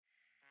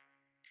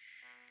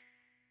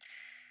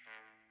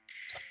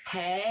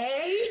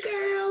Hey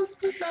girls,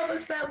 what's up,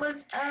 what's up,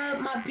 what's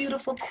up, my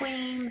beautiful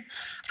queens?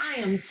 I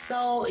am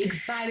so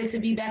excited to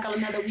be back on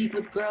another week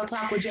with Girl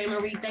Talk with Jay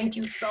Marie. Thank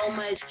you so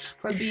much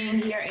for being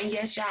here. And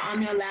yes, y'all,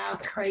 I'm your loud,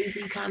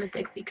 crazy, kind of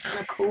sexy, kind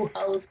of cool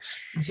host,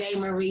 Jay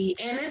Marie.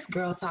 And it's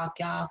Girl Talk,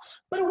 y'all.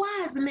 But a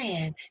wise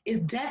man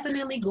is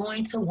definitely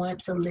going to want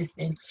to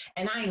listen.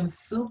 And I am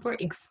super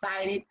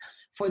excited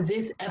for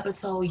this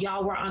episode.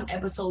 Y'all, we're on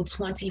episode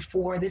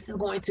 24. This is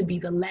going to be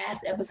the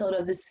last episode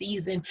of the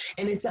season.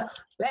 And it's a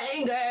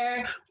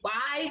banger.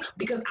 Why?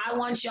 Because I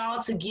want y'all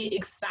to get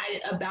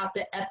excited about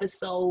the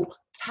episode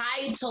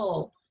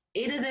title.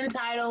 It is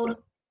entitled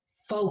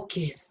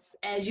Focus.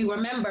 As you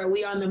remember,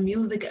 we are on the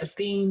music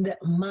themed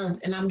month,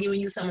 and I'm giving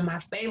you some of my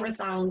favorite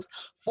songs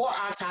for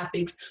our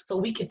topics so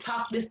we can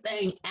talk this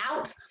thing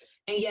out.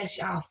 And yes,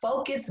 y'all,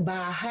 Focus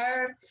by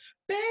her.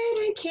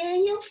 Baby,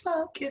 can you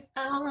focus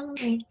on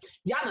me?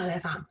 Y'all know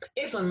that song.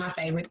 It's one of my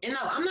favorites. And no,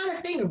 I'm not a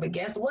singer, but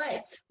guess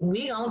what?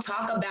 We gonna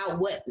talk about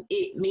what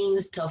it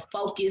means to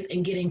focus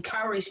and get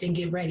encouraged and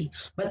get ready.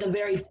 But the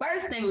very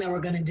first thing that we're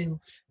gonna do,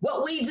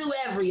 what we do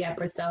every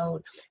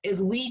episode,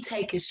 is we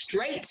take it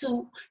straight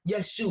to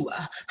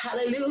Yeshua.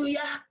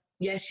 Hallelujah.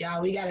 Yes,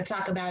 y'all, we gotta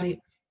talk about it.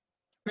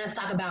 Let's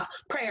talk about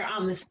prayer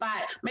on the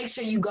spot. Make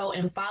sure you go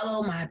and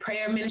follow my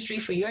prayer ministry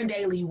for your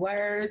daily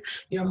word,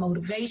 your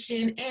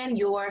motivation, and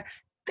your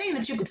thing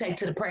that you could take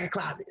to the prayer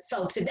closet.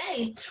 So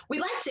today, we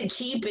like to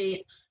keep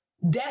it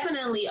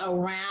definitely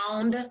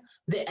around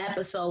the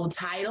episode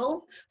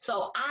title.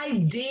 So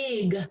I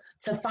dig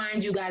to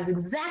find you guys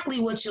exactly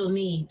what you'll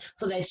need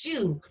so that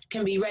you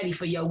can be ready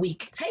for your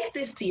week. Take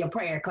this to your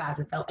prayer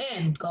closet though,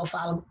 and go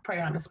follow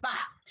prayer on the spot.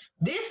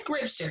 This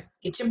scripture,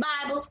 get your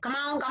Bibles. Come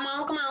on, come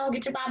on, come on.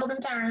 Get your Bibles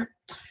and turn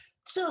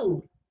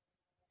to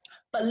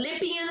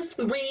Philippians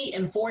 3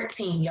 and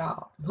 14,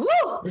 y'all. Woo,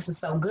 this is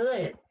so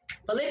good.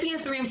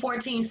 Philippians 3 and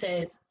 14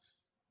 says,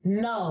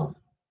 no,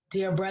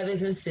 dear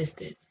brothers and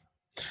sisters,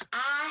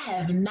 I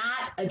have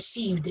not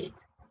achieved it,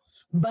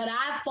 but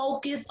I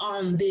focus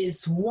on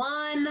this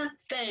one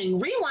thing.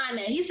 Rewind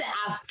that. He said,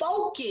 I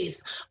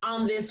focus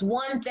on this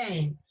one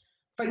thing,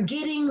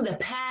 forgetting the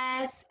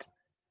past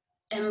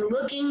and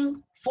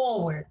looking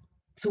forward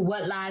to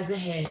what lies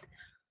ahead.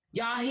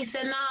 Y'all, he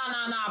said,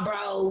 nah,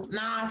 bro.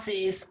 Nah,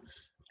 sis.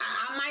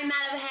 I might not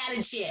have had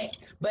it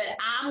yet, but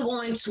I'm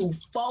going to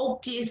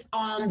focus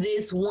on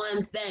this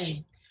one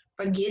thing.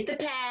 Forget the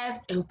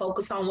past and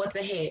focus on what's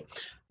ahead.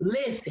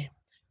 Listen,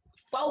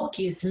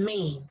 focus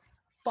means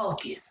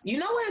focus. You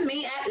know what it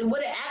means?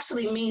 What it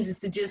actually means is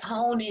to just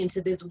hone into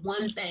this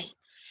one thing.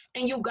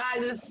 And you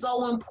guys, it's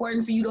so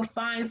important for you to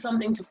find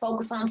something to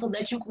focus on so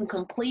that you can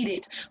complete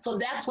it. So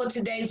that's what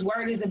today's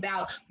word is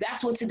about.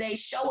 That's what today's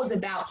show is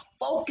about.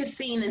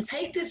 Focusing, and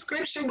take this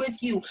scripture with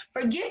you.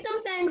 Forget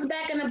them things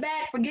back in the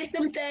back. Forget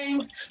them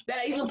things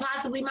that even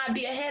possibly might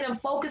be ahead, and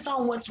focus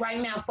on what's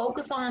right now.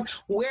 Focus on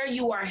where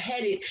you are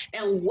headed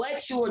and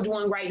what you are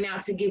doing right now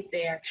to get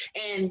there.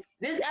 And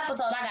this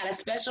episode, I got a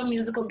special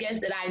musical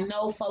guest that I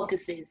know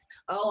focuses.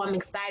 Oh, I'm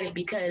excited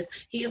because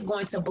he is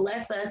going to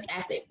bless us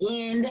at the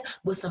end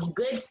with some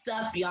good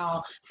stuff,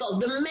 y'all. So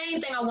the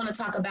main thing I want to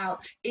talk about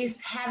is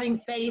having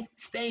faith,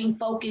 staying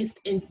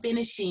focused, and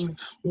finishing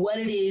what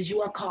it is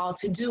you are called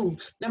to do.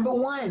 Number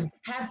one,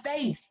 have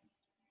faith.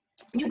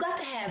 You got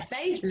to have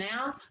faith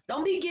now.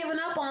 Don't be giving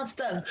up on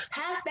stuff.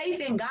 Have faith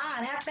in God.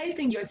 Have faith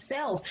in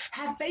yourself.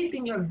 Have faith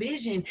in your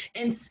vision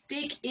and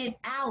stick it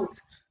out.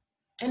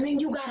 And then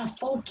you got to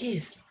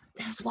focus.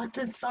 That's what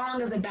this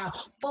song is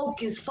about.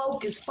 Focus,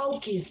 focus,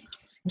 focus.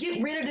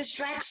 Get rid of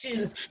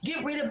distractions.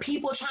 Get rid of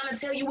people trying to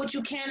tell you what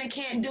you can and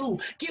can't do.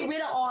 Get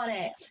rid of all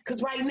that.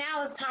 Because right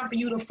now it's time for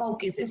you to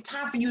focus. It's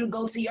time for you to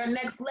go to your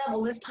next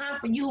level. It's time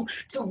for you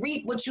to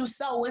reap what you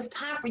sow. It's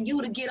time for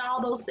you to get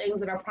all those things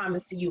that are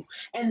promised to you.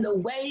 And the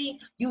way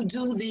you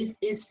do this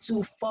is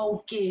to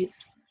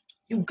focus.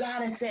 You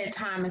gotta set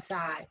time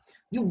aside.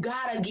 You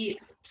gotta get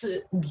to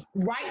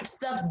write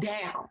stuff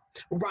down.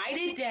 Write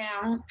it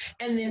down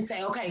and then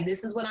say, okay,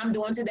 this is what I'm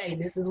doing today.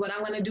 This is what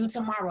I'm gonna do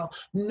tomorrow.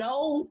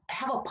 No,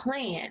 have a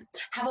plan.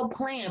 Have a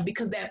plan,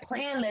 because that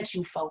plan lets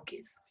you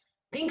focus.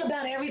 Think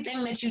about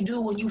everything that you do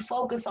when you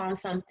focus on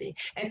something.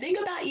 And think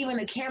about even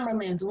a camera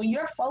lens. When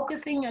you're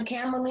focusing your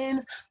camera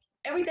lens,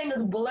 everything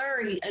is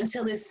blurry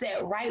until it's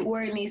set right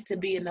where it needs to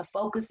be and the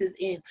focus is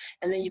in,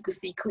 and then you can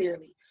see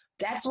clearly.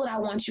 That's what I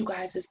want you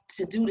guys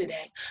to do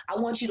today. I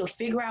want you to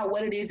figure out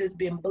what it is that's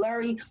been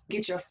blurry,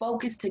 get your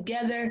focus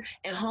together,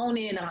 and hone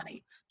in on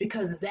it,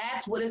 because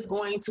that's what it's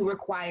going to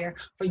require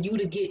for you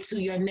to get to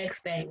your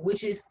next thing,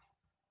 which is,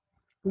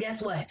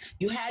 guess what?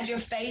 You had your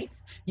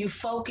faith, you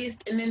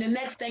focused, and then the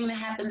next thing that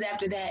happens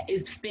after that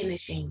is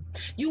finishing.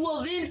 You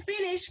will then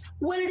finish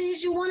what it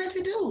is you wanted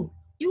to do.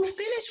 You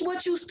finish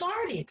what you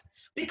started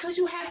because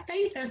you have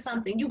faith in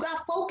something. You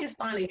got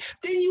focused on it.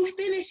 Then you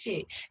finish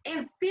it.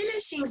 And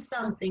finishing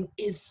something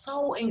is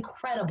so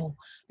incredible.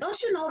 Don't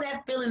you know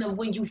that feeling of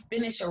when you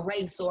finish a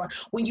race or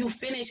when you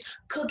finish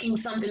cooking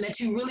something that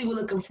you really were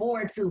looking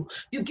forward to?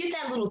 You get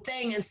that little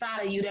thing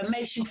inside of you that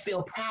makes you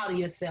feel proud of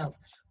yourself,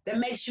 that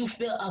makes you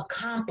feel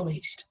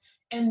accomplished.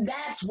 And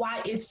that's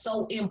why it's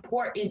so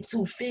important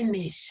to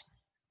finish.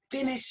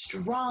 Finish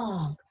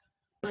strong,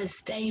 but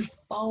stay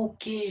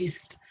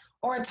focused.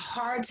 Or it's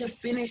hard to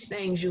finish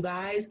things, you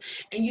guys.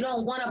 And you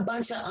don't want a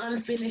bunch of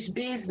unfinished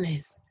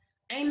business.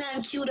 Ain't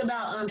nothing cute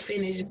about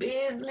unfinished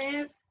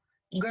business.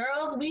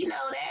 Girls, we know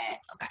that.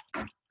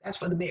 Okay, that's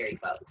for the married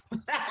folks.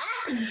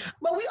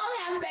 But we all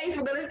have faith.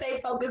 We're going to stay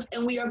focused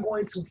and we are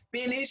going to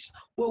finish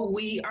what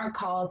we are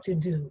called to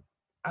do.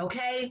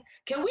 Okay?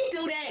 Can we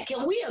do that?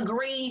 Can we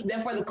agree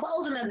that for the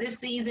closing of this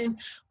season,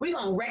 we're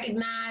going to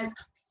recognize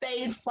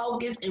faith,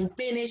 focus, and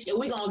finish, and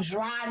we're going to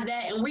drive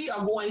that, and we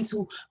are going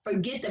to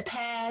forget the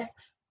past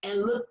and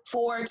look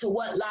forward to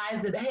what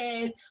lies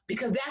ahead,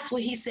 because that's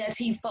what he says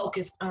he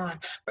focused on,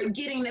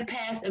 forgetting the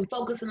past and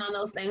focusing on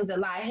those things that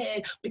lie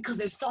ahead, because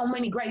there's so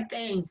many great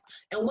things.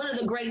 And one of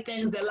the great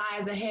things that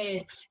lies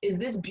ahead is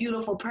this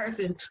beautiful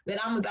person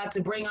that I'm about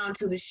to bring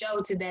onto the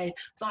show today.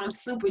 So I'm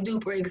super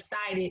duper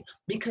excited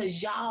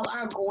because y'all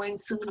are going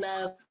to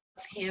love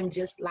him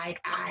just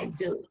like I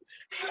do.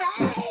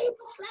 Hey,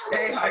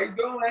 Hey, how you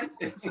doing?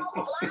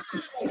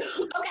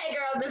 Okay,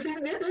 girl, this is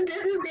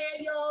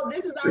Daniel.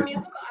 This is our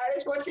musical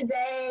artist for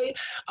today.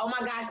 Oh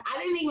my gosh, I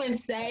didn't even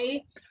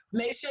say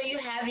make sure you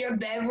have your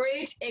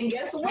beverage. And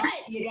guess what?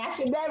 You got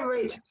your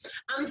beverage.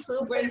 I'm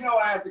super You excited. know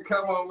I have to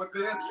come on with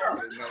this. You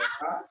already know,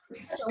 huh?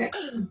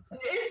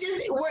 It's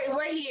just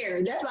we're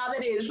here. That's all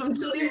it is. From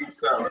two different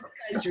parts of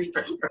the country.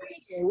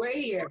 We're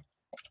here.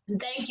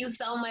 Thank you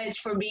so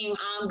much for being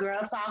on Girl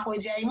Talk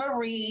with J.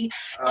 Marie.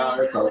 And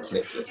It's okay.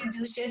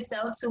 introduce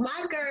yourself to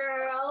my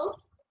girls.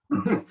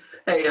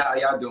 Hey, how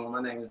y'all doing?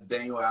 My name is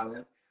Daniel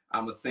Allen.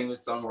 I'm a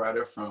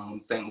singer-songwriter from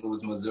St.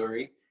 Louis,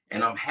 Missouri,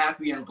 and I'm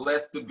happy and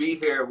blessed to be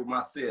here with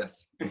my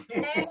sis.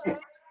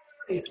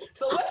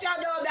 So what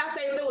y'all know about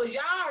St. Louis?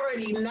 Y'all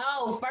already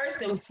know,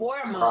 first and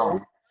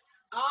foremost,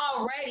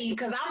 already,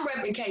 because I'm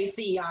repping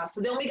KC, y'all.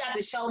 So then we got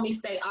to show me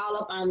stay all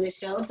up on this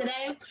show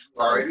today.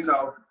 So Already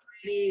know.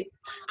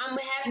 I'm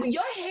happy.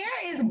 Your hair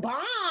is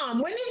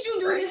bomb. When did you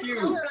do this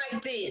color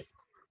like this?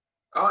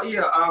 Oh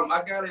yeah,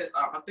 I got it.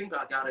 I think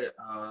I got it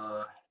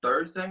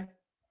Thursday.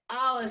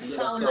 Oh, it's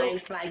so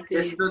nice like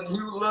this. It's the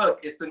new look.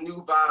 It's the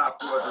new vibe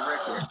for the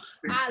record.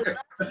 I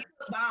love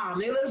you,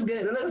 bomb. It looks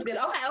good. It looks good.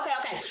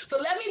 Okay. So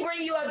let me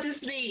bring you up to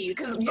speed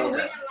because we got a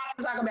lot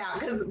to talk about.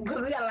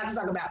 Because we got a lot to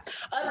talk about.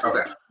 Up to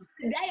speed.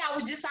 Today, I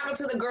was just talking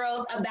to the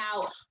girls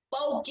about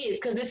focus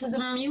because this is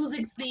a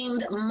music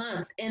themed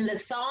month, and the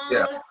song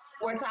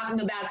we're talking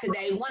about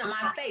today, one of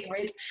my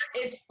favorites,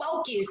 is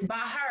Focus by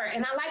her.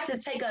 And I like to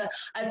take a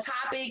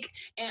topic,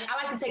 and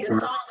I like to take a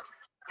song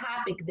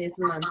topic this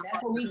month.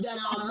 That's what we've done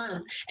all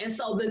month. And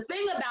so the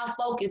thing about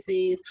focus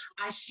is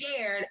I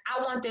shared,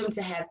 I want them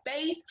to have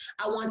faith,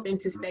 I want them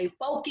to stay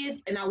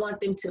focused, and I want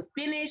them to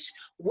finish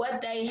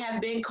what they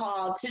have been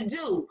called to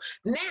do.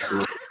 Now, I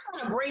just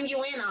want to bring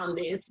you in on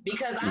this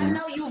because I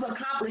know you've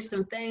accomplished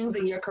some things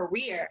in your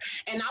career,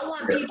 and I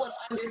want people to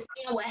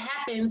understand what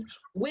happens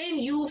when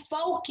you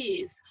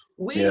focus.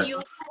 When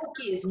you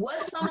focus,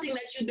 what's something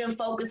that you've been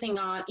focusing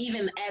on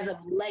even as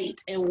of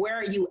late, and where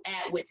are you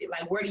at with it?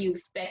 Like, where do you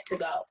expect to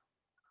go?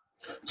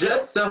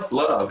 Just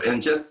self-love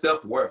and just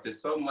self-worth.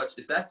 It's so much.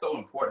 That's so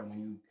important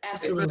when you,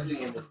 Absolutely,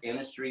 especially in this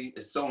industry.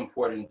 It's so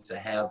important to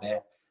have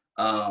that.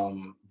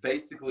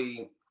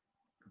 Basically,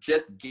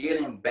 just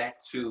getting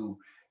back to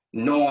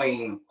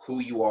knowing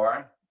who you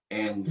are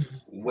and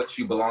what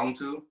you belong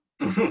to,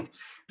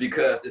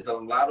 because it's a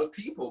lot of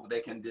people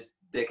that can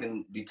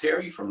deter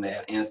you from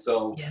that. And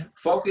so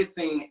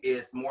focusing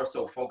is more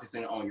so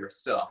focusing on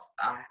yourself.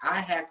 I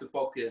had to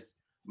focus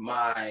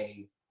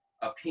my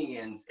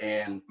opinions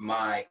and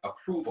my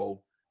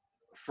approval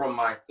from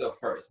myself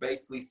first,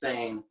 basically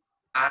saying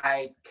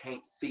I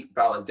can't seek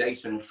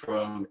validation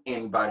from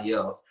anybody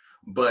else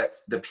but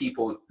the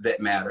people that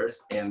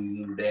matters,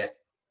 and that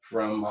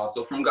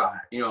also from God,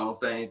 you know what I'm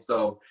saying?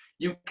 So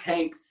you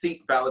can't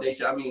seek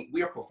validation. I mean,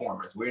 we're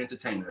performers, we're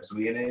entertainers,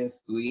 we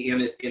in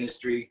this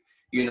industry,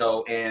 you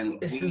know,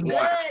 and this we is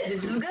want good.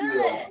 This is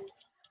good.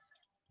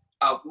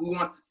 We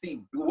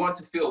want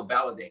to feel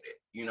validated,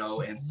 you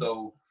know, and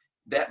so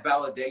that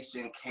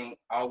validation can't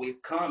always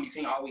come. You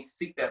can't always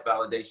seek that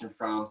validation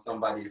from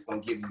somebody that's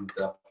going to give you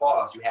the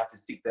applause. You have to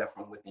seek that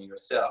from within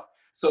yourself.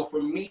 So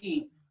for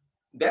me,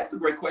 that's a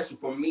great question.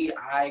 For me,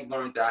 I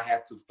learned that I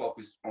have to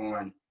focus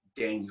on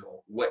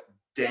Daniel, what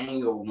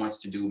Daniel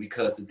wants to do,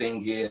 because the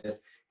thing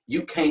is,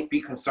 you can't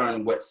be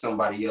concerned what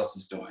somebody else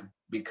is doing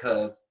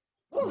because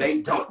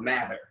they don't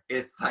matter.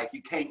 It's like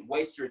you can't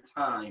waste your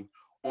time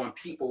on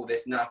people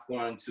that's not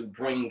going to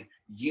bring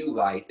you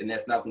light and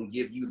that's not going to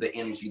give you the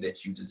energy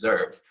that you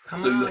deserve.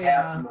 You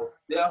have to most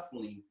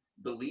definitely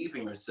believe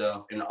in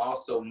yourself and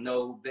also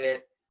know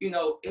that, you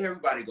know,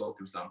 everybody go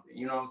through something,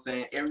 you know what I'm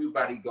saying?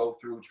 Everybody go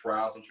through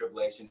trials and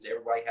tribulations.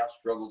 Everybody have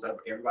struggles.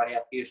 Everybody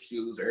have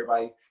issues.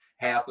 Everybody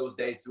have those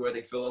days where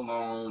they feel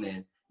alone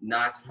and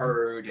not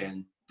heard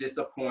and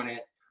disappointed.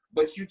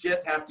 But you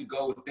just have to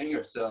go within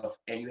yourself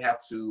and you have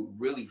to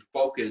really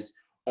focus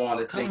on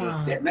the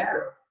things that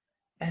matter.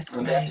 That's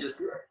and right. That's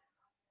just it.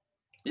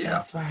 Yeah.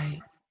 That's right.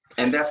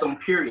 And that's on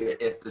period.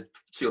 It's the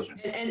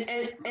children's. And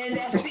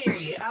that's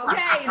period.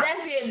 Okay,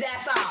 that's it.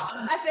 That's all.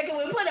 I said, can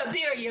we put a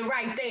period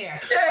right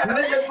there? Yeah,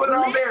 let's just put it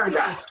on there.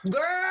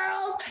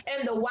 Girls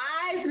and the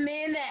wise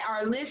men that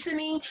are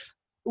listening,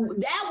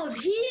 that was,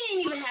 he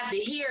didn't even have to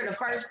hear the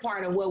first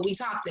part of what we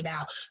talked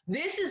about.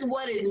 This is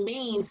what it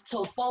means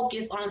to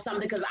focus on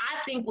something, because I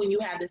think when you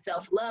have the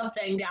self-love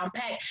thing down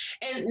pat,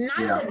 and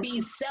not to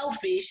be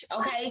selfish,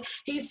 okay,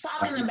 he's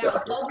talking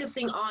about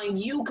focusing on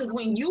you, because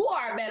when you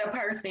are a better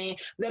person,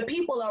 the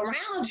people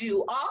around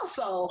you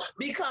also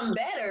become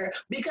better,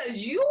 because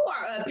you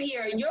are up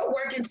here and you're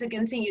working to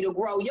continue to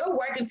grow, you're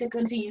working to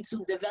continue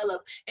to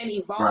develop and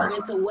evolve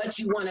into what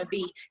you want to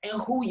be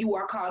and who you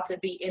are called to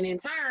be, and in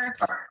turn,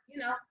 you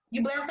know,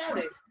 you bless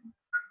others.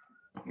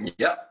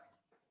 Yep.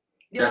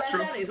 That's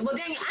true. Others. Well,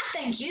 Daniel, I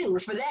thank you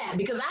for that,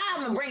 because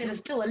I'm gonna bring us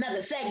to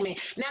another segment.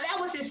 Now that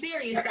was his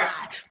serious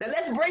side. Now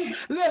let's bring,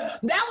 look,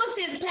 that was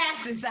his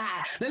pastor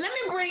side. Now let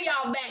me bring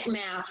y'all back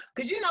now,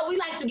 because you know we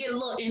like to get a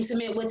little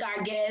intimate with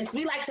our guests.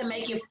 We like to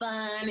make it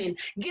fun and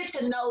get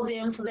to know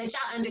them so that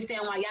y'all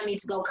understand why y'all need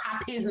to go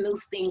cop his new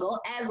single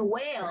as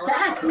well.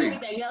 Exactly.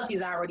 Everything else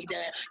he's already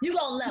done. You're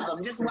gonna love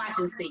him. Just watch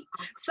and see.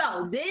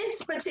 So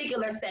this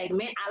particular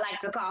segment, I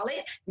like to call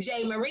it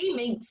J. Marie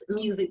Meets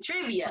Music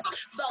Trivia.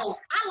 So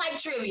I like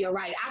trivia,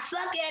 right? I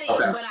suck at it,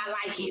 but I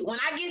like it. When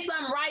I get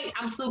something right,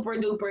 I'm super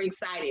duper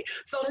excited.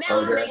 So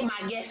now I make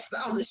my guests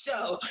on the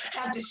show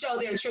have to show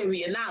their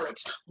trivia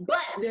knowledge.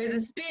 But there's a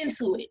spin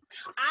to it.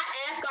 I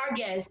ask our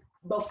guests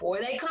before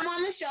they come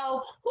on the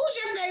show, who's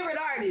your favorite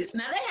artist?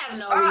 Now they have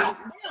no reason.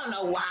 They don't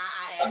know why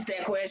I asked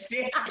that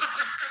question.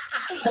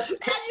 As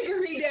you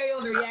can see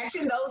Daniel's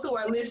reaction, those who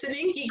are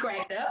listening, he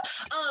cracked up.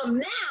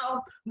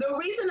 Now, the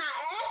reason I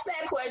asked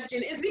that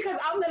question is because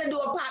I'm going to do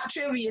a pop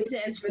trivia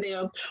test for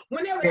them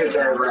whenever they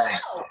get on the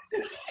show.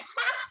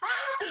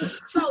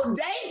 So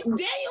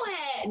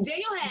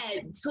Daniel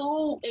had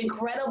two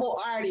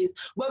incredible artists,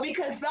 but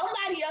because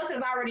somebody else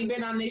has already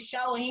been on this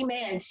show and he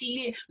may have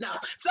cheated. No,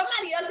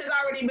 somebody else has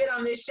already been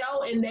on this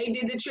show and they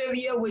did the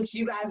trivia, which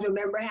you guys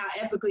remember how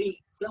epically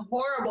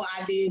horrible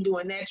I did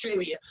doing that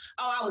trivia.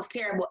 Oh, I was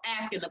terrible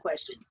asking the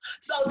questions.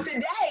 So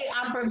today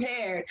I'm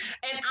prepared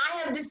and I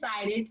have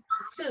decided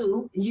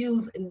to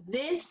use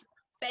this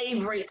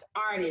favorite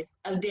artist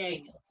of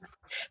Daniel's.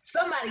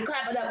 Somebody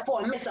clap it up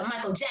for Mr.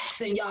 Michael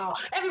Jackson, y'all.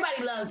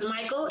 Everybody loves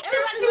Michael.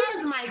 Everybody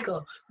loves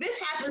Michael. This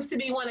happens to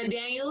be one of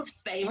Daniel's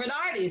favorite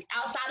artists.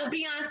 Outside of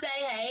Beyonce,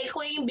 hey,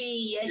 Queen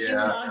B. Yes, she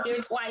was on here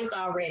twice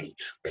already.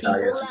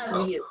 People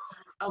love you.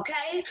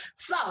 Okay,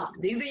 so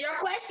these are your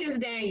questions,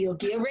 Daniel.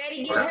 Get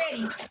ready, get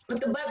ready.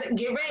 Put the buzzer,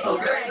 get ready.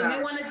 Okay,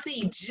 we want to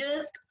see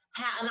just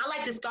how, and I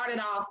like to start it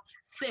off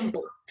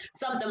simple.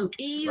 Something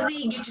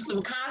easy, get you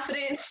some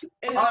confidence.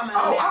 And then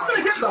I'm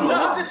gonna get some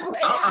wrong.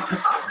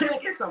 I'm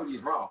gonna get some of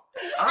these wrong.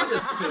 I'm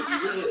just gonna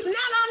be really. No.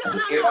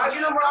 If I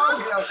get them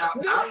wrong,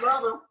 I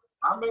love them.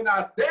 I may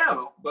not stand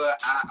them, but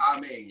I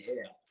mean,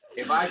 yeah.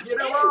 If I get it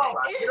wrong,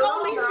 it's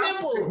gonna be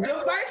simple. The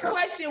first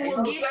question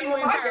will get you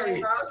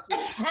encouraged.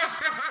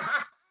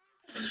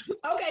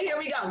 Okay, here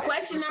we go.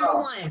 Question number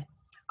one.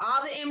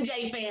 All the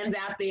MJ fans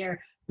out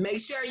there, make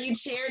sure you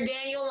cheer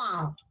Daniel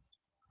on.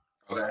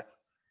 Okay.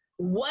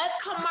 What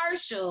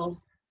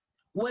commercial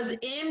was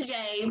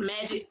MJ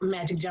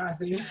Magic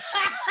Johnson?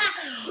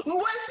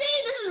 Well,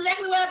 see, this is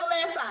exactly what happened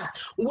last time.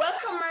 What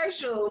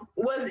commercial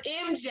was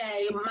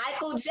MJ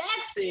Michael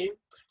Jackson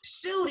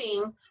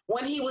shooting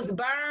when he was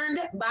burned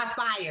by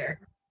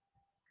fire?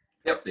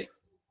 Pepsi.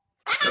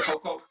 The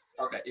Coco.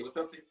 Okay, it was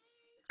Pepsi.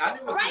 I knew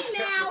it was right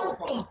now.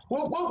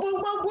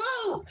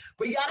 Woo.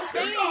 We got a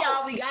fan,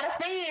 y'all. We got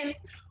a fan.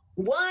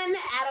 1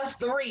 out of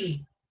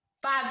 3.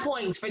 5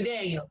 points for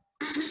Daniel.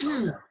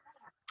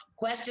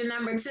 Question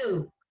number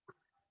 2.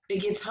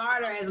 It gets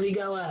harder as we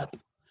go up.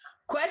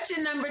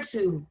 Question number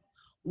 2.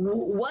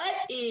 What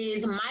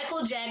is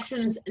Michael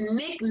Jackson's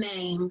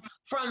nickname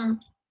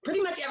from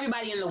pretty much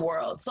everybody in the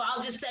world? So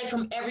I'll just say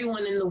from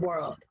everyone in the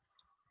world.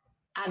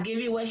 I'll give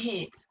you a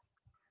hint,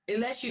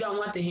 unless you don't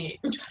want the hint.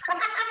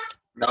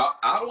 No,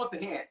 I don't want the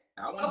hint.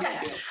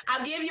 Okay,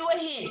 I'll give you a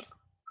hint.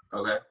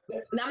 Okay.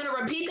 Now I'm going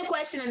to repeat the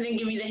question and then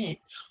give you the hint.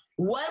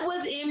 What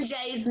was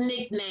MJ's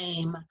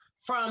nickname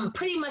from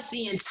pretty much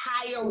the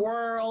entire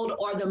world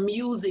or the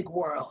music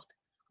world?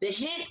 The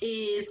hint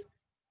is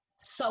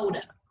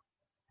soda.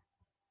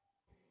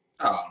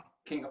 Oh,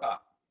 King of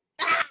Pop.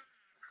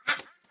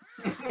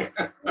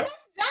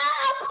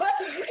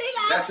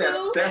 That's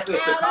the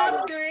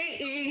Chicago.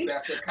 3.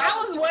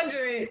 I was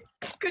wondering,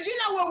 because you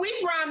know where we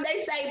from,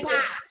 they say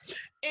pop.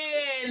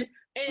 And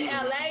in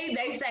LA,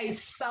 they say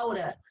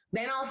soda.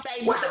 They don't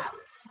say pop.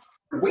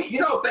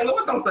 St.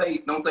 Louis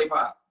don't say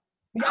pop.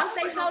 Y'all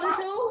say soda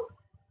too?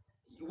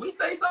 We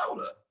say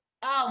soda.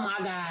 Oh my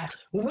God.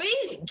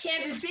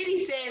 Kansas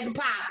City says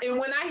pop. And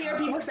when I hear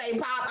people say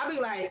pop, I be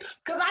like,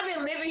 because I've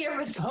been living here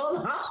for so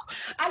long,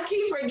 I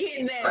keep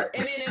forgetting that. Right.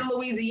 And then in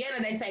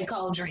Louisiana, they say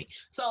cold drink.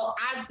 So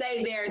I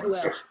stay there as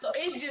well. So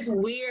it's just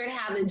weird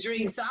how the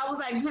drink. So I was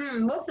like,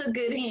 what's a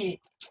good hint?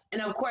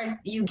 And of course,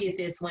 you get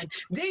this one.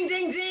 Ding,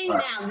 ding, ding.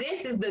 Right. Now,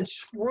 this is the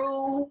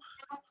true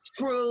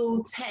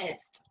true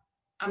test.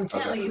 I'm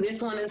telling you,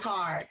 this one is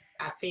hard,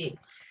 I think.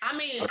 I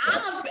mean,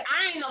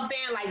 I ain't no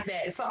fan like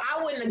that, so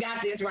I wouldn't have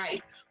got this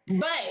right.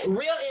 But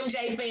real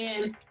MJ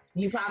fans,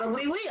 you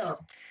probably will.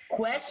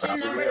 Question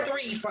number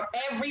 3 for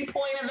every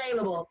point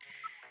available.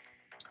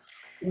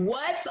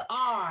 What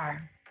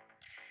are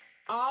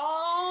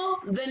all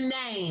the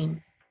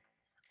names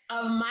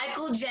of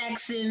Michael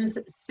Jackson's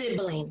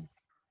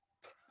siblings?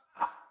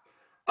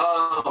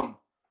 All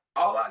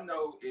I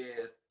know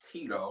is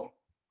Tito,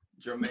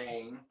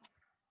 Jermaine,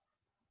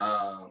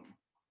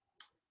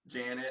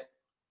 Janet,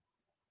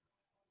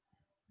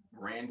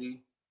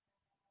 Randy,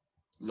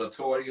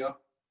 Latoya.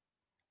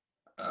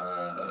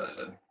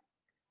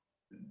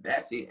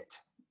 That's it.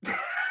 You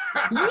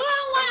don't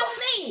want to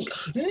think.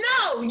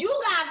 No, you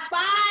got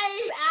 5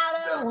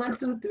 out of 1,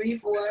 2, 3,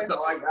 4. That's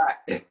all I got.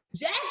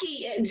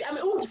 Jackie, I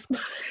mean, oops.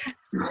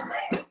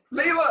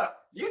 See, look,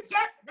 you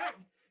Jack.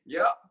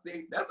 Yep.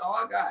 See, that's all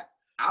I got.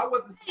 I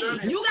wasn't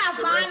studying. You got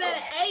 5 out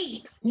of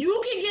 8.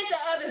 You can get the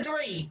other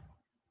 3.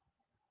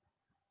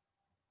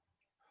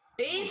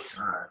 It's.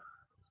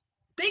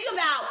 Think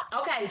about,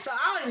 okay, so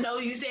I already know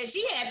you said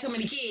she had too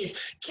many kids.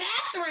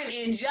 Catherine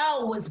and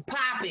Joe was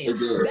popping.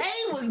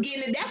 They was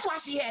getting it. That's why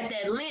she had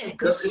that limp,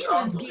 because she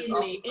was getting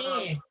it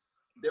in.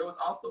 There was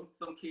also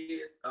some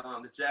kids,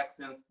 the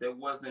Jacksons, that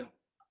wasn't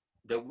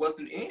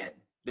in.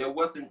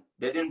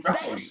 They didn't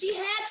drop on you. She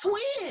had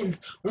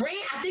twins.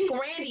 I think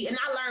Randy, and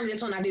I learned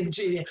this when I did the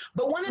trivia,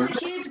 but one of the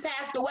kids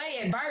passed away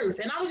at birth.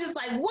 And I was just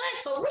like,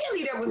 what? So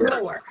really there was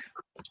more.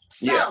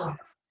 So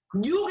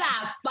you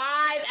got 5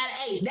 out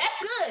of 8. That's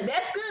good.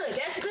 That's good.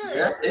 That's good.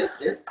 Yes,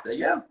 it's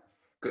yeah.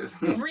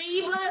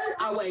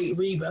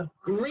 Reba,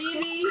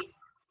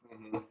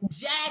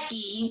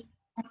 Jackie,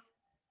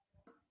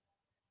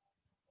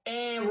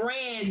 and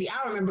Randy. I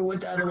don't remember what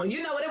the other one.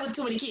 You know what? It was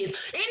too many kids.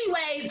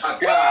 Anyways, really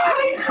good.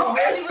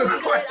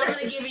 I'm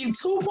gonna give you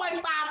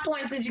 2.5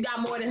 points since you got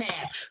more than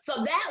half.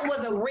 So that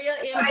was a real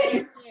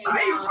MJ. How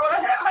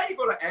you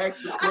gonna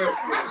ask the question?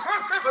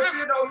 But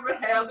you don't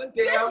even have the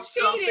damn just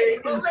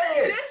cheated.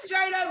 Just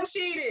straight up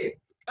cheated.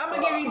 I'm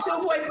gonna give you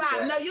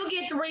 2.5. No, you'll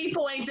get 3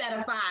 points out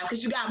of 5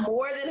 because you got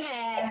more than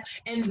half,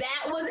 and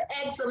that was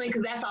excellent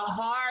because that's a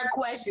hard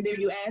question if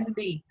you ask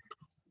me.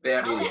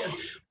 That is.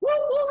 Woo,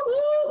 woo,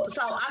 woo.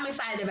 So I'm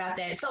excited about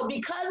that. So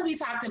because we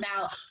talked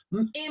about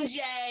MJ,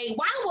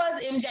 why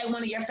was MJ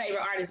one of your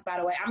favorite artists, by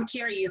the way? I'm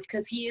curious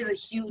because he is a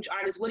huge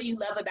artist. What do you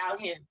love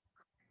about him?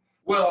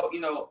 Well,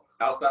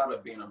 outside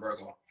of being a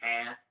Virgo,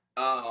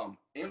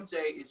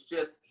 MJ is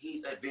just,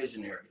 he's a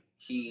visionary.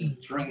 He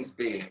dreams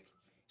big.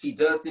 He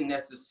doesn't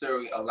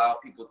necessarily allow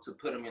people to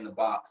put him in the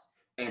box,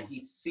 and he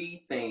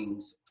sees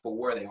things for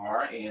where they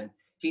are, and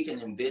he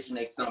can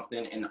envision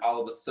something, and all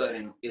of a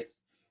sudden it's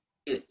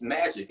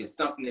magic. It's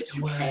something that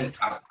you can't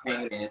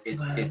obtain, and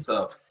it's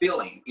a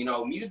feeling.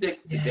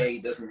 Music today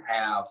doesn't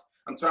have,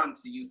 I'm trying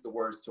to use the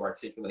words to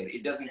articulate it.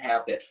 It doesn't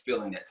have that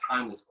feeling, that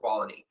timeless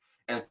quality.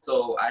 And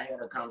so I had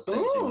a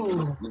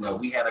conversation,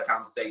 we had a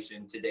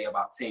conversation today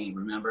about team,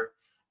 remember?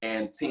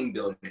 And team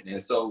building.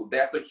 And so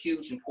that's a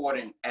huge,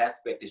 important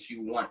aspect that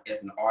you want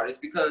as an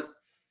artist, because,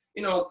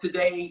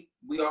 today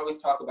we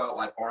always talk about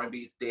like R&B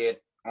is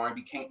dead.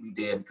 R&B can't be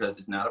dead because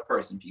it's not a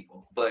person,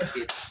 people. But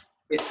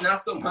it's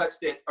not so much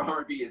that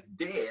R&B is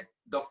dead.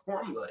 The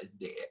formula is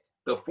dead.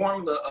 The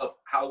formula of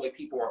how the way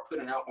people are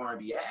putting out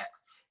R&B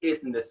acts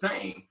isn't the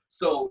same.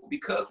 So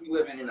because we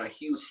live in a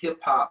huge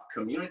hip hop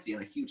community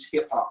and a huge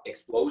hip hop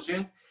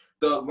explosion,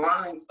 the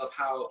lines of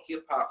how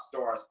hip hop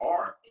stars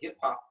are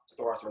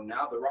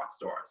now the rock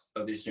stars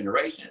of this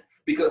generation,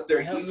 because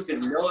they're using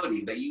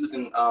melody. They're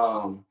using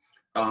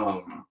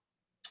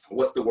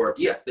what's the word?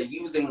 Yes, they're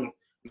using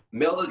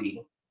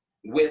melody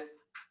with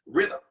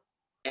rhythm.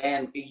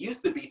 And it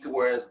used to be to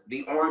where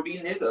the R&B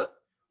nigga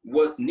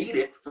was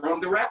needed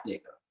from the rap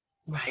nigga.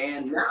 Right.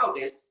 And now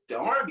it's the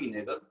R&B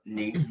nigga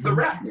needs the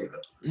rap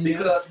nigga.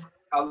 Because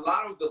a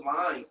lot of the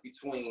lines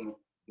between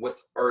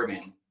what's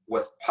urban,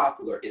 what's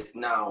popular is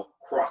now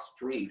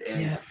cross-breed.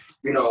 And,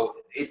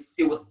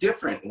 it was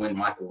different when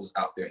Michael was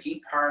out there.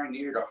 He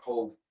pioneered a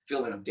whole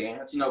feeling of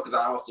dance, because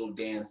I also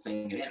dance,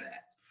 singing, and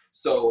act.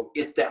 So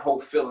it's that whole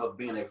feeling of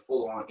being a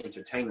full-on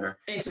entertainer.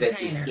 That is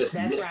just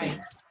that's missing.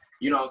 Right.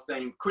 You know what I'm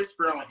saying? Chris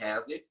Brown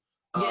has it,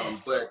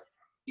 but,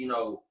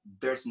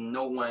 there's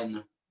no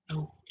one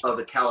of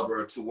the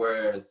caliber to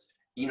whereas,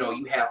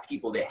 you have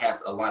people that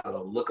has a lot of the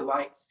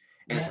lookalikes.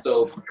 And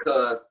so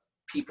because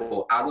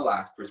people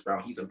idolize Chris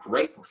Brown, he's a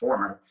great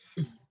performer.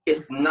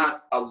 It's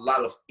not a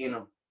lot of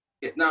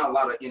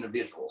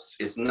individuals.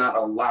 It's not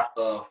a lot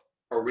of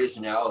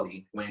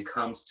originality when it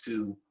comes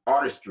to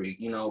artistry.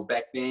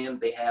 Back then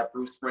they had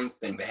Bruce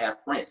Springsteen, they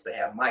had Prince, they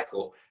had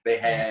Michael, they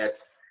had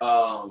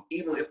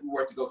even if we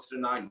were to go to the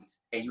 90s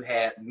and you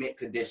had Mint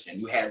Condition,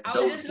 you had Josie.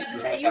 I was just about to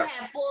say, you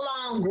had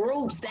full-on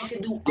groups that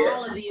could do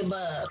all of the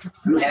above.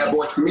 You had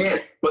Boyz II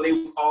Men, but they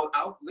was all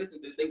out,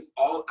 listen to this, they was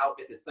all out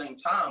at the same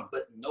time,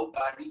 but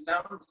nobody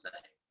sounded the same.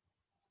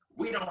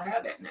 We don't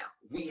have that now.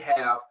 We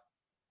have,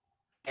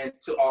 and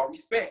to all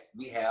respect,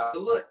 we have the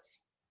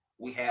Lutz,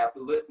 we have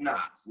the Lil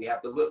Nas, we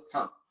have the Lil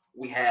Pump,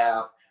 We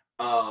have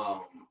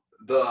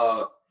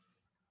the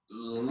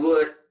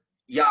Lil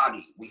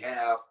Yachty. We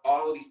have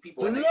all of these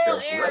people, and they're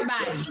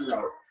great. You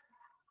know,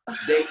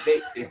 they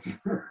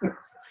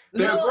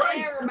they're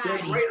great. Everybody.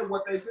 They're great at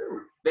what they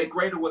do. They're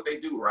great at what they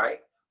do, right?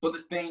 But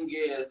the thing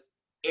is,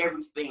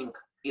 everything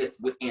is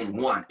within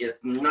one.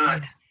 It's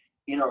not,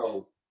 you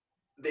know,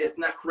 it's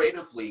not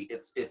creatively.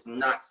 It's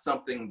not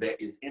something that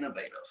is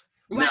innovative.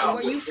 Right, now,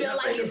 where you feel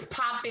like it's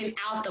popping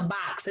out the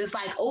box. It's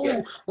like, oh,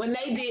 yes. When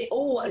they did,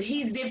 oh,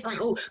 he's different.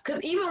 Oh,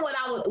 because even what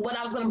I was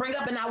going to bring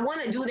up, and I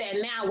want to do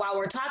that now while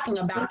we're talking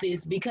about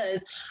this,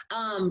 because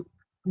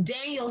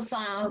Daniel's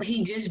song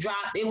he just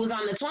dropped. It was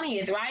on the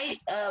 20th, right,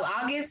 of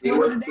August. It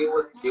was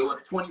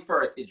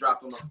 21st. It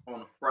dropped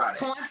on a Friday.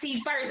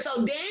 21st.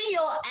 So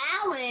Daniel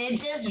Allen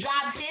just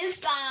dropped his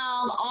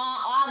song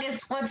on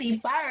August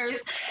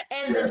 21st,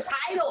 and the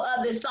title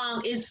of the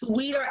song is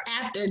 "Sweeter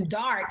After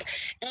Dark."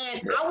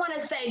 And I want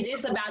to say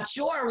this about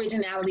your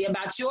originality,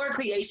 about your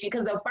creation,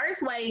 because the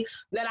first way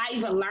that I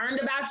even learned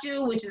about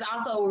you, which is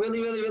also a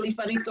really, really, really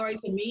funny story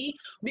to me,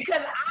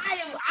 because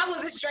I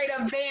was a straight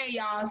up fan,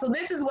 y'all. So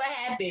this is what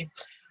happened.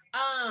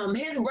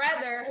 His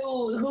brother,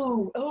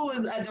 who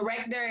is a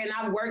director, and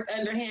I've worked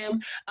under him,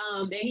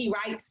 and he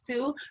writes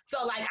too.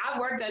 So like I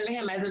worked under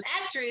him as an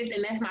actress,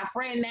 and that's my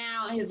friend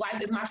now, and his wife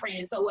is my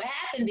friend. So what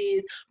happened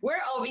is we're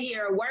over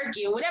here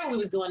working, whatever we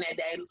was doing that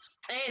day,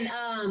 and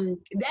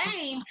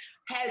Dame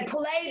had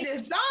played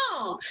this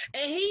song,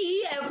 and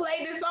he had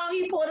played this song.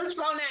 He pulled his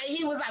phone out, and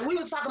he was like, we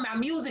was talking about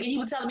music, and he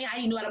was telling me how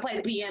he knew how to play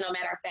the piano,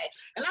 matter of fact.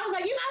 And I was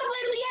like, you know how to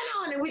play the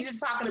piano? And then we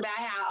just talking about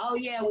how, oh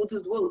yeah,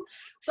 woo.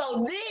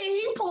 So then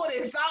he pulled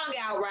his song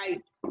out,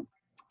 right?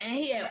 And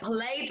he had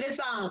played the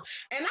song.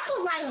 And I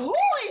was like, who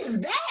is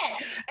that?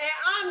 And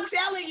I'm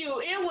telling you,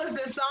 it was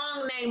a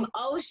song named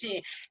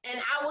Ocean. And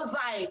I was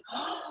like,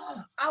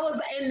 oh, I was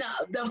in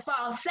the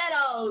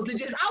falsettos. I was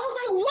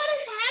like, what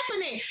is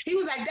happening? He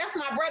was like, that's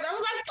my brother. I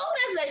was like, oh,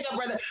 that's your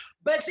brother.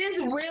 But this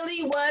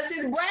really was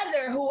his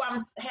brother who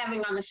I'm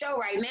having on the show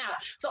right now.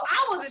 So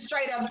I was a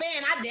straight up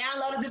fan. I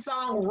downloaded the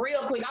song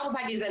real quick. I was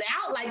like, is it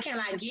out? Like, can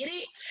I get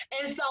it?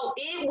 And so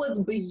it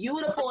was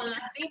beautiful. And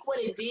I think what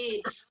it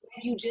did,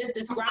 like you just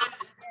described,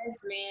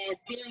 yes, man,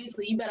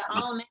 seriously, you better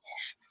own that.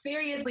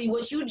 Seriously,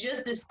 what you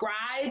just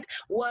described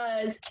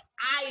was,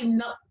 I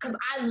know, because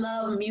I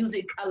love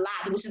music a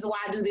lot, which is why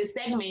I do this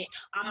segment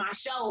on my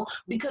show,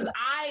 because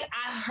I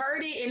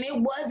heard it and it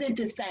wasn't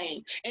the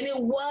same, and it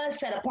was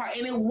set apart,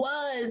 and it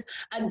was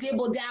a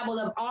dibble dabble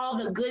of all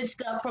the good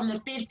stuff from the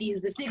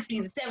 50s, the 60s,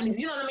 the 70s,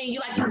 you know what I mean? You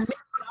mix it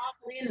all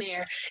in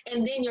there,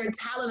 and then your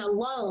talent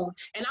alone,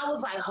 and I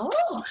was like,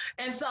 oh,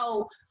 and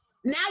so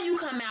now you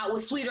come out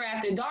with Sweeter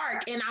After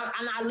Dark, and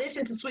I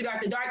listened to Sweeter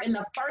After Dark, and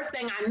the first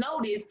thing I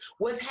noticed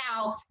was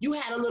how you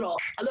had a little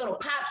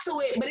pop to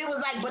it, but it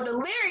was like, but the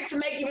lyrics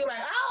make you be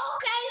like, oh,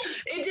 okay.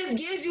 It just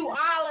gives you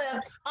all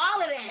of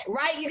that,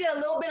 right? You get a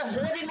little bit of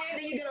hood in there,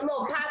 then you get a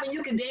little pop, and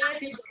you can dance,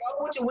 and you can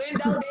roll with your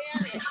window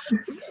down,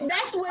 and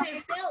that's what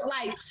it felt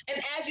like.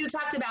 And as you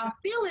talked about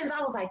feelings,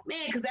 I was like,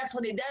 man, because that's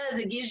what it does.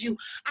 It gives you,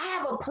 I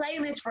have a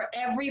playlist for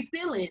every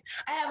feeling.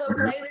 I have a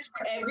playlist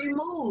for every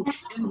mood,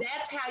 and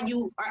that's how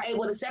you are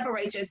able to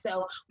separate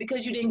yourself,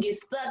 because you didn't get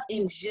stuck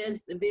in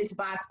just this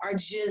box or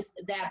just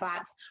that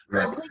box.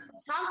 So please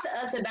talk to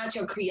us about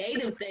your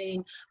creative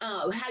thing,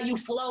 how you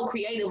flow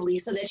creatively,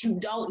 so that you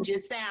don't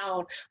just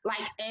sound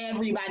like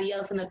everybody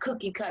else in a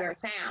cookie cutter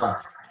sound.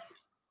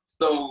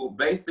 So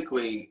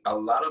basically, a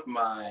lot of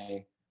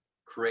my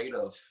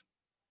creative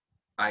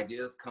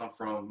ideas come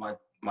from my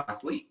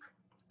sleep.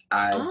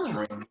 I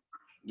dream.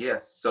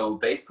 Yes. So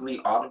basically,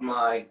 all of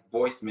my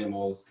voice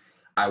memos,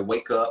 I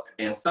wake up,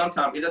 and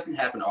sometimes it doesn't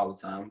happen all the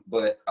time,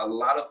 but a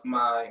lot of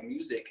my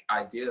music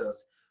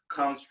ideas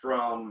comes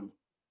from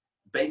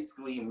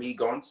basically me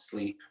going to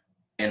sleep,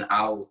 and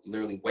I'll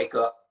literally wake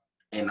up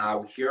and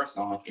I'll hear a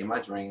song in my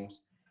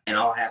dreams, and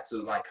I'll have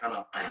to like kind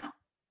of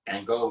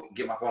and go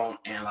get my phone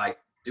and like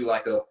do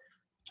like a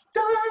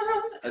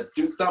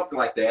do something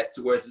like that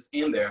to where it's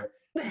in there.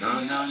 And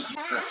I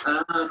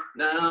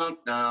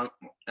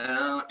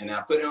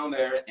put it on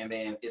there, and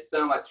then it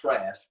sounds like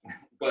trash,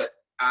 but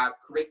I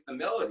create the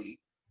melody,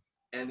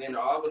 and then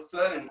all of a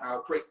sudden I'll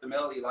create the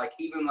melody, like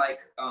even like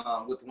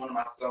with one of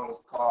my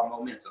songs called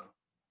Momentum.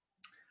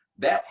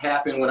 That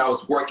happened when I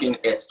was working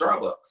at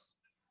Starbucks,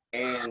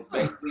 and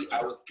basically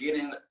I was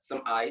getting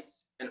some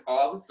ice, and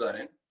all of a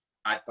sudden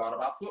I thought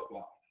about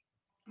football.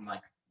 I'm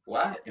like,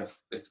 what if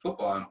it's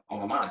football on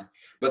my mind?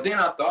 But then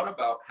I thought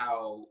about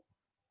how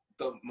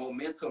the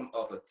momentum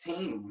of a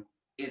team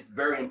is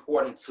very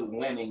important to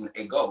winning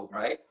a goal,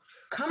 right?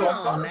 I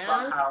thought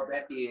about how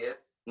that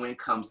is when it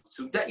comes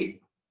to dating.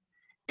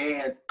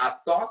 And I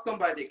saw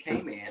somebody that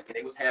came in, and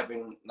they was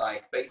having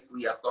like,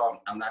 basically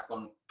I'm not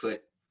going to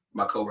put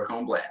my coworker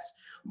on blast,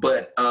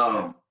 but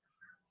I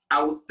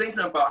was thinking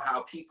about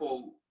how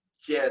people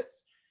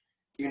just,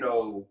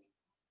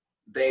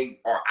 they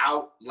are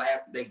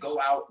they go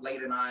out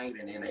late at night,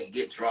 and then they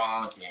get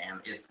drunk, and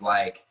it's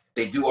like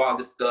they do all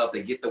this stuff,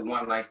 they get the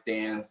one night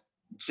stands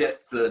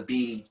just to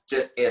be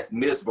just as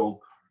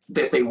miserable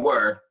that they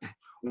were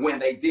when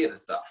they did the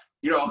stuff.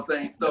 You know what I'm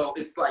saying? So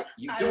it's like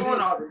you doing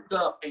all this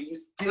stuff and you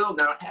still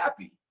not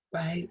happy.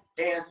 Right.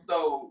 And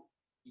so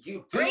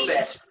you do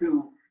that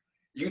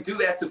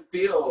to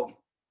feel,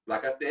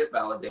 like I said,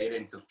 validated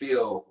and to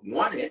feel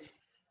wanted,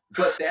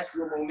 but that's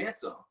your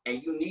momentum.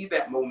 And you need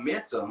that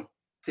momentum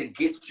to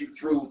get you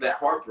through that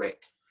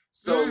heartbreak.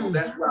 So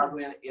that's why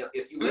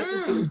if you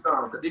listen to the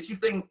song, because did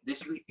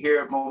you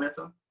hear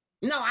Momentum?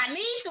 No, I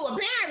need to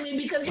apparently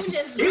because you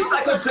just. It's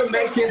like a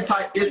Jamaican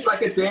type. It's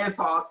like a dance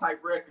hall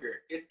type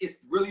record.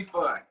 It's really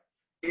fun.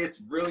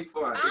 It's really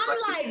fun. I'm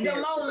like the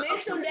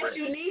momentum that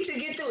you need to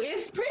get through.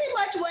 It's pretty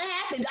much what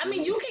happens. I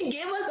mean, you can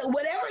give us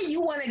whatever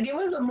you want to give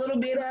us a little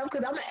bit of,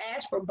 because I'm gonna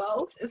ask for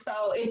both. So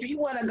if you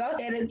want to go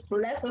ahead and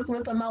bless us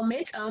with some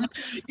momentum,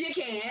 you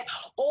can.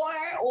 Or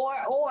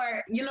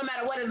you no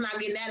matter what, it's not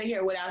getting out of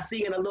here without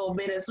singing a little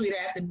bit of Sweeter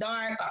After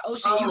Dark or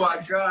Ocean. Oh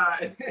my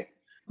God.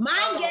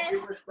 My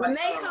guests, when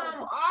they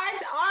come, our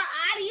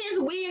audience,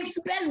 we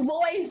expect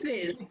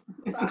voices.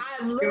 So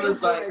I'm looking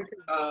forward to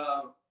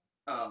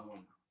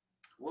it.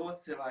 What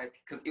was it like?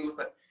 Because it was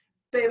like,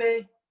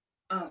 baby,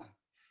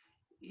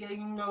 yeah,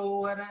 you know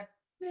what I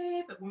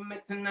need, but we'll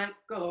make tonight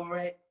go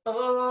right.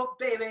 Oh,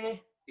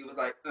 baby. It was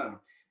like,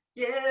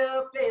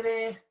 yeah,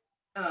 baby,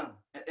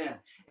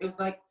 it was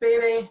like,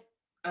 baby,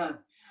 dun,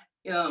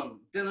 dun,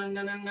 dun,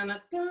 dun, dun,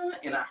 dun, dun.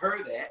 And I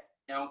heard that,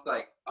 and I was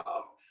like,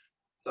 oh.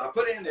 So I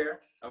put it in there.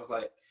 I was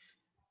like,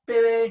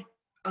 baby,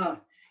 yeah,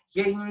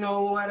 you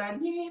know what I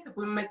need, but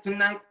we'll make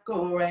tonight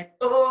go right.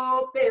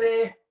 Oh,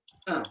 baby,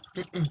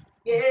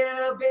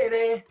 yeah,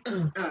 baby.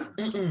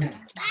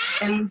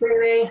 And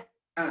baby,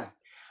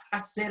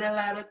 I said a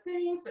lot of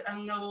things that I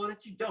know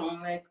that you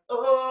don't like.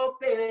 Oh,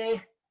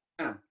 baby,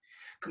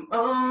 come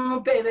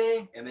on,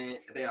 baby. And then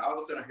I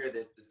was gonna hear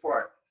this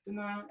part. And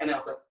then I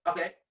was like,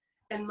 okay.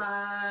 And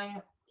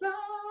my love,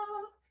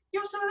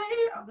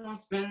 usually I won't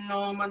spend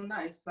all my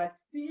nights like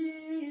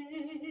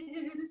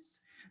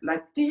this.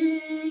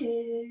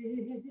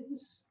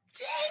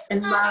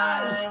 And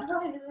my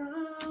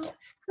love,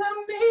 tell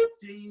me,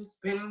 do you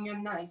spend your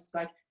nights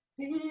like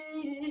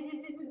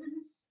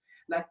this?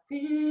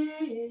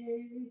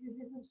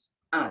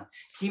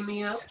 Keep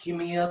me up, keep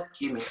me up,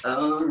 keep me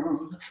up.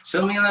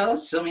 Show me love,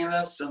 show me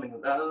love, show me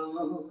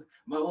love.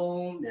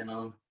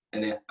 Momentum.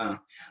 And then,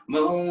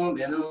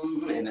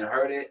 momentum. And I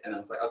heard it, and I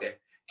was like, okay.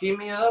 Keep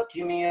me up,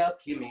 keep me up,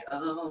 keep me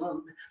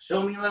up.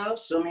 Show me love,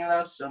 show me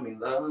love, show me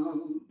love.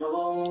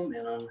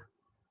 Momentum.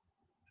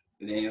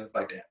 And then it was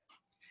like that.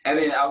 And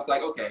then I was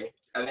like, okay.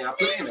 And then I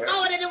put it in there.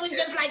 Oh, and then it was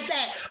just like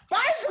that.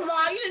 First of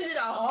all, you just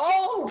did a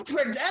whole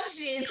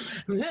production.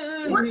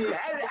 Listen, let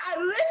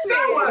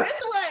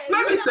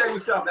me tell you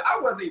something. I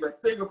wasn't even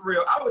singing for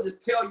real. I would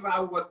just tell you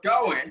how it was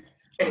going.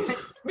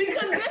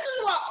 Because this is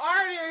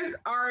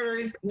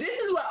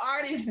what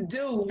artists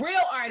do.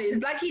 Real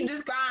artists, like he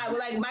described,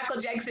 like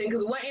Michael Jackson.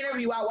 Because one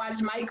interview I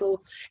watched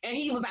Michael, and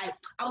he was like,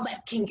 I was like,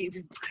 I can't do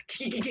it,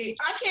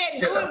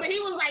 but he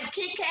was like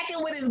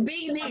kick-cacking with his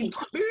beat. And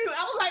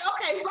I was like,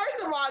 okay,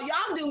 first of all,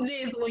 y'all do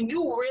this when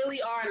you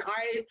really are an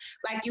artist,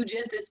 like you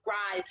just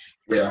described.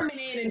 Coming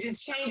in and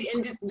just change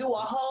and just do a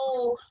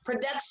whole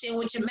production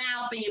with your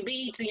mouth and your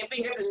beats and your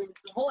fingers and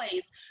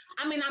voice.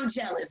 I mean, I'm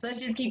jealous. Let's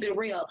just keep it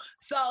real.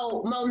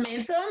 So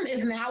Momentum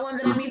is now one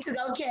that I need to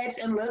go catch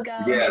and look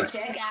up and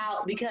check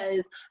out,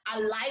 because I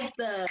like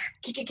the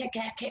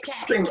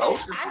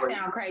I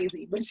sound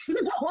crazy, but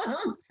you know what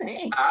I'm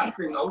saying. I'll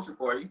sing Ocean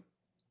for you.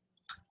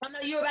 I know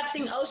you're about to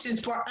sing Oceans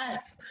for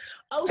us.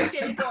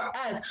 Ocean for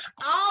us.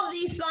 All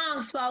these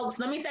songs, folks,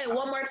 let me say it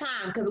one more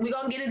time, because we're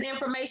going to get his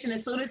information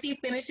as soon as he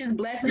finishes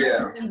blessing us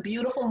with his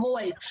beautiful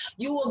voice.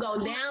 You will go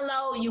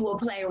download, you will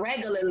play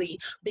regularly,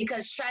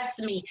 because trust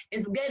me,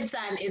 it's good,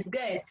 son. It's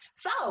good.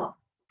 So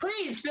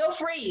please feel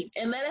free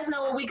and let us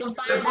know where we can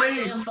find out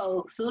the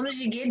info as soon as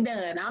you get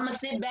done. I'm going to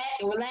sit back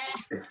and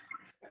relax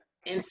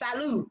and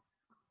salute.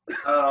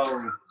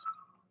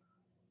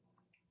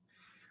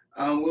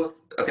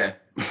 Okay.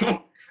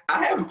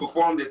 I haven't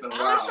performed this in a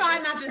while. I'm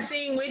trying not to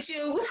sing with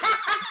you.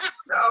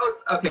 No,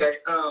 okay.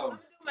 I'm do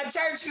my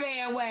church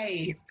fan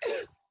wave.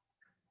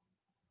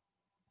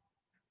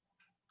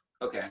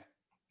 Okay.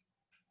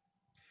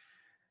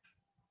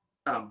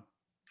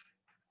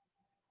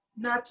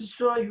 Not too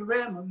sure you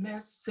read my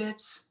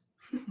message,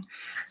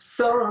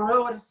 so I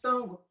wrote a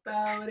song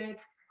about it,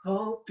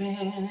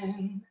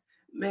 hoping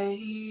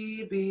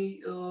maybe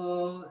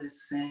you'll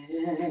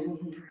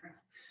listen.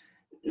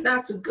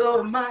 Not to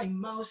go with my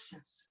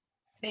emotions.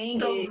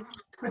 Sing it.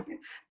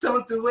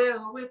 Don't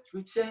dwell with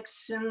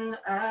rejection.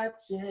 I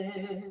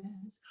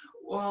just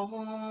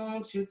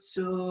want you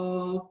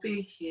to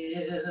be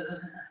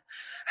here.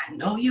 I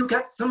know you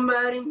got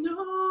somebody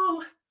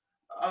new.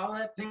 All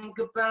I think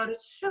about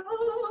is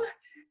you,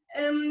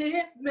 and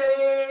it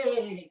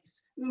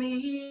makes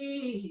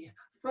me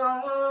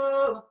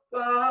fall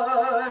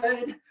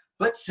apart.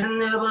 But you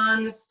never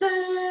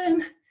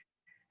understand.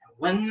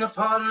 When I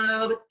fall in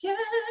love again,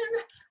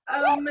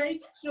 I'll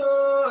make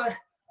sure,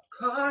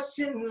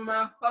 caution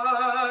my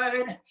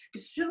heart,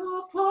 'cause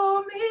you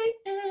pull me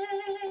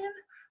in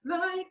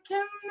like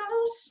an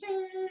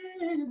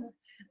ocean.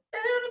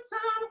 Every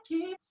time I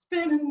keep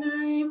spending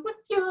night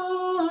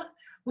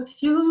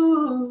with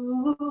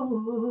you.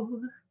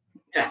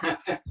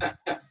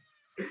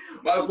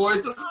 My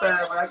voice was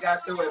bad, but I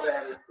got through it,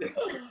 man.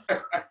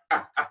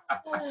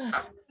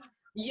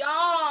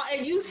 Y'all,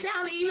 and you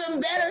sound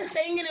even better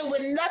singing it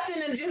with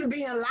nothing and just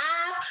being live.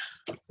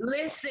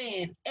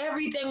 Listen,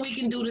 everything we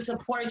can do to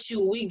support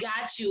you, we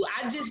got you.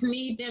 I just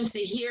need them to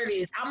hear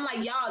this. I'm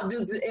like, y'all, am I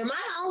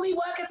the only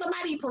one? Can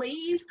somebody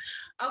please?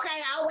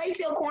 Okay, I'll wait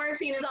till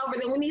quarantine is over.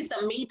 Then we need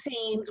some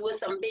meetings with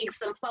some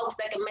folks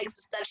that can make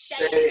some stuff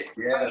shake.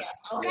 Yes,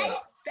 okay?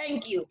 Yes.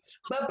 Thank you.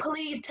 But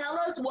please tell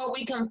us where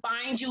we can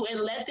find you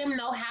and let them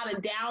know how to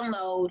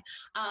download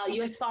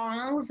your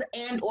songs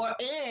and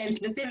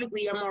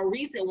specifically your more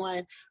recent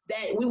one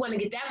that we want to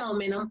get that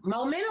momentum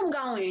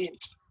going.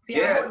 See,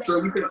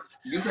 so you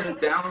can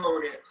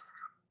download it.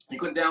 You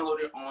can download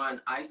it on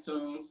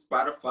iTunes,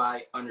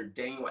 Spotify under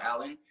Daniel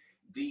Allyn,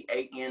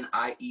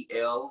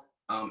 DANIEL,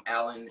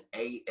 Allyn,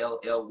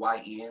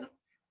 ALLYN.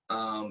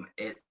 I'm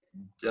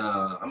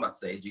about to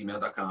say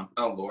gmail.com.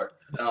 Oh Lord.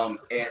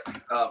 At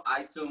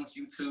iTunes,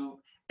 YouTube,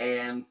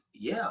 and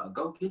yeah,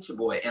 go get your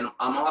boy. And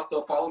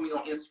also follow me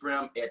on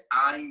Instagram at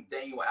I'm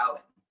Daniel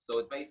Allyn. So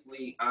it's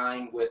basically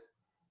I'm with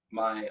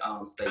my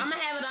stage. I'm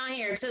gonna have it on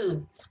here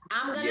too.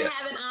 I'm gonna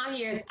have it on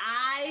here. It's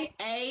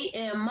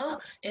I-A-M.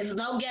 It's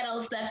no ghetto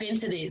stuff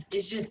into this.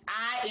 It's just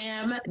I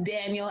am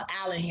Daniel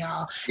Allyn,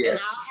 y'all. And I'll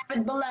have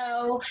it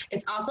below.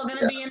 It's also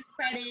gonna be in the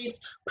credits.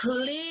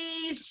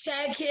 Please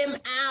check him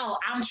out.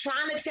 I'm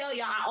trying to tell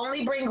y'all, I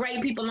only bring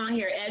great people on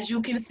here, as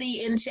you can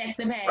see in Check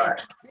the Past. Right.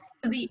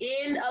 The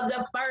end of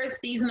the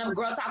first season of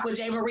Girl Talk with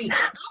J. Marie. I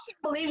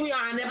can't believe we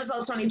are on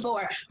episode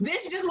 24.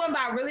 This just went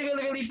by really,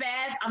 really, really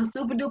fast. I'm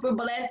super duper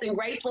blessed and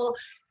grateful.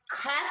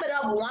 Clap it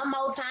up one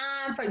more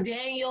time for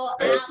Daniel.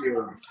 Thank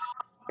you.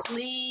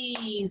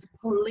 Please,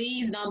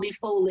 please don't be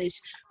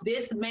foolish.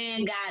 This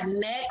man got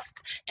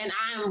next, and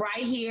I am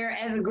right here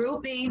as a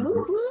groupie.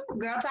 Woo-hoo.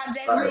 Girl Talk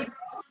J. Marie.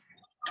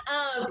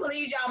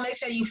 Please, y'all, make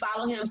sure you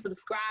follow him,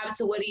 subscribe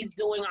to what he's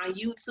doing on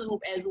YouTube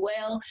as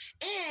well,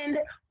 and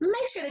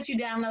make sure that you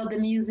download the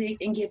music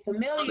and get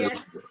familiar.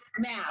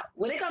 Now,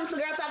 when it comes to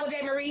Girl Talk with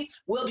J. Marie,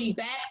 we'll be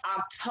back.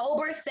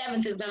 October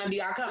 7th is going to be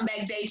our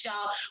comeback date,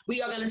 y'all.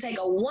 We are going to take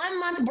a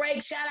 1-month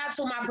break. Shout out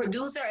to my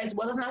producer as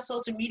well as my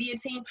social media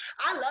team.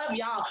 I love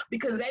y'all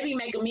because they be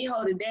making me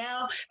hold it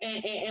down,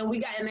 and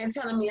they're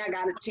telling me I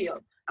got to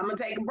chill. I'm going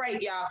to take a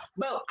break, y'all.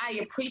 But I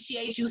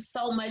appreciate you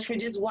so much for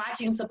just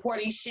watching,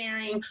 supporting,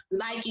 sharing,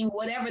 liking,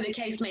 whatever the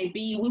case may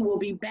be. We will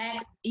be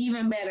back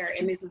even better.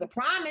 And this is a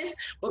promise.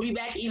 We'll be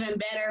back even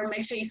better.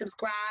 Make sure you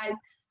subscribe,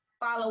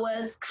 follow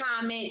us,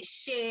 comment,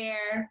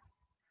 share,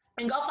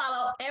 and go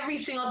follow every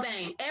single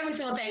thing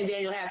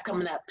Daniel has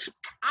coming up.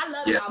 I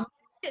love y'all.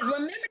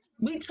 Remember,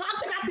 we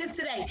talked about this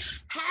today.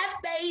 Have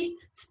faith,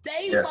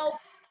 stay focused,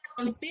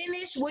 and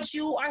finish what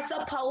you are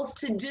supposed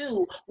to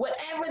do,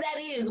 whatever that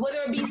is,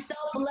 whether it be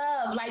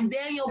self-love, like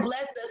Daniel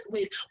blessed us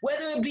with,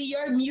 whether it be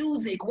your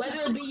music,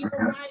 whether it be your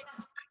writing,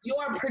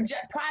 your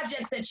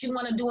projects that you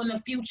want to do in the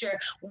future,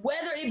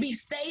 whether it be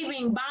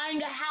saving,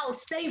 buying a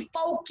house. Stay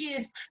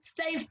focused,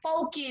 stay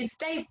focused,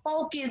 stay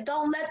focused.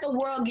 Don't let the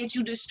world get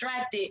you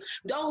distracted.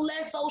 Don't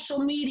let social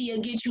media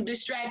get you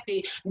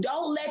distracted.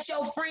 Don't let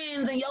your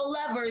friends and your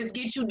lovers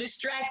get you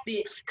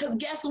distracted. Because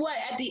guess what?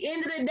 At the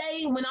end of the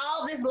day, when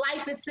all this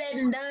life is said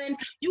and done,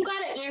 you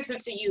got to answer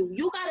to you.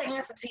 You got to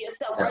answer to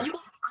yourself. Are you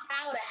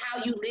proud of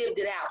how you lived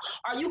it out?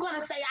 Are you going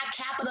to say I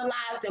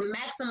capitalized and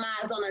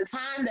maximized on the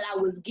time that I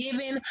was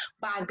given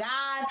by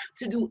God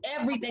to do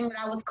everything that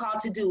I was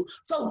called to do?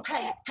 So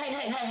hey,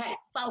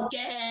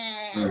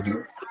 focus.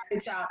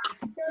 Right, y'all.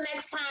 Until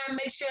next time,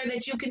 make sure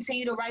that you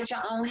continue to write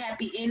your own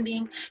happy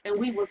ending, and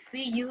we will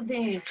see you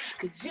then.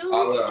 Okay,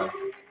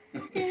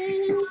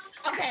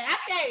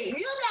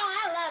 you know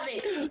I love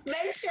it.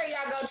 Make sure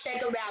y'all go check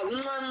them out.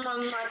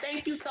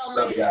 Thank you so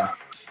much. Love y'all.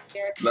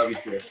 Love you,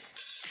 sis.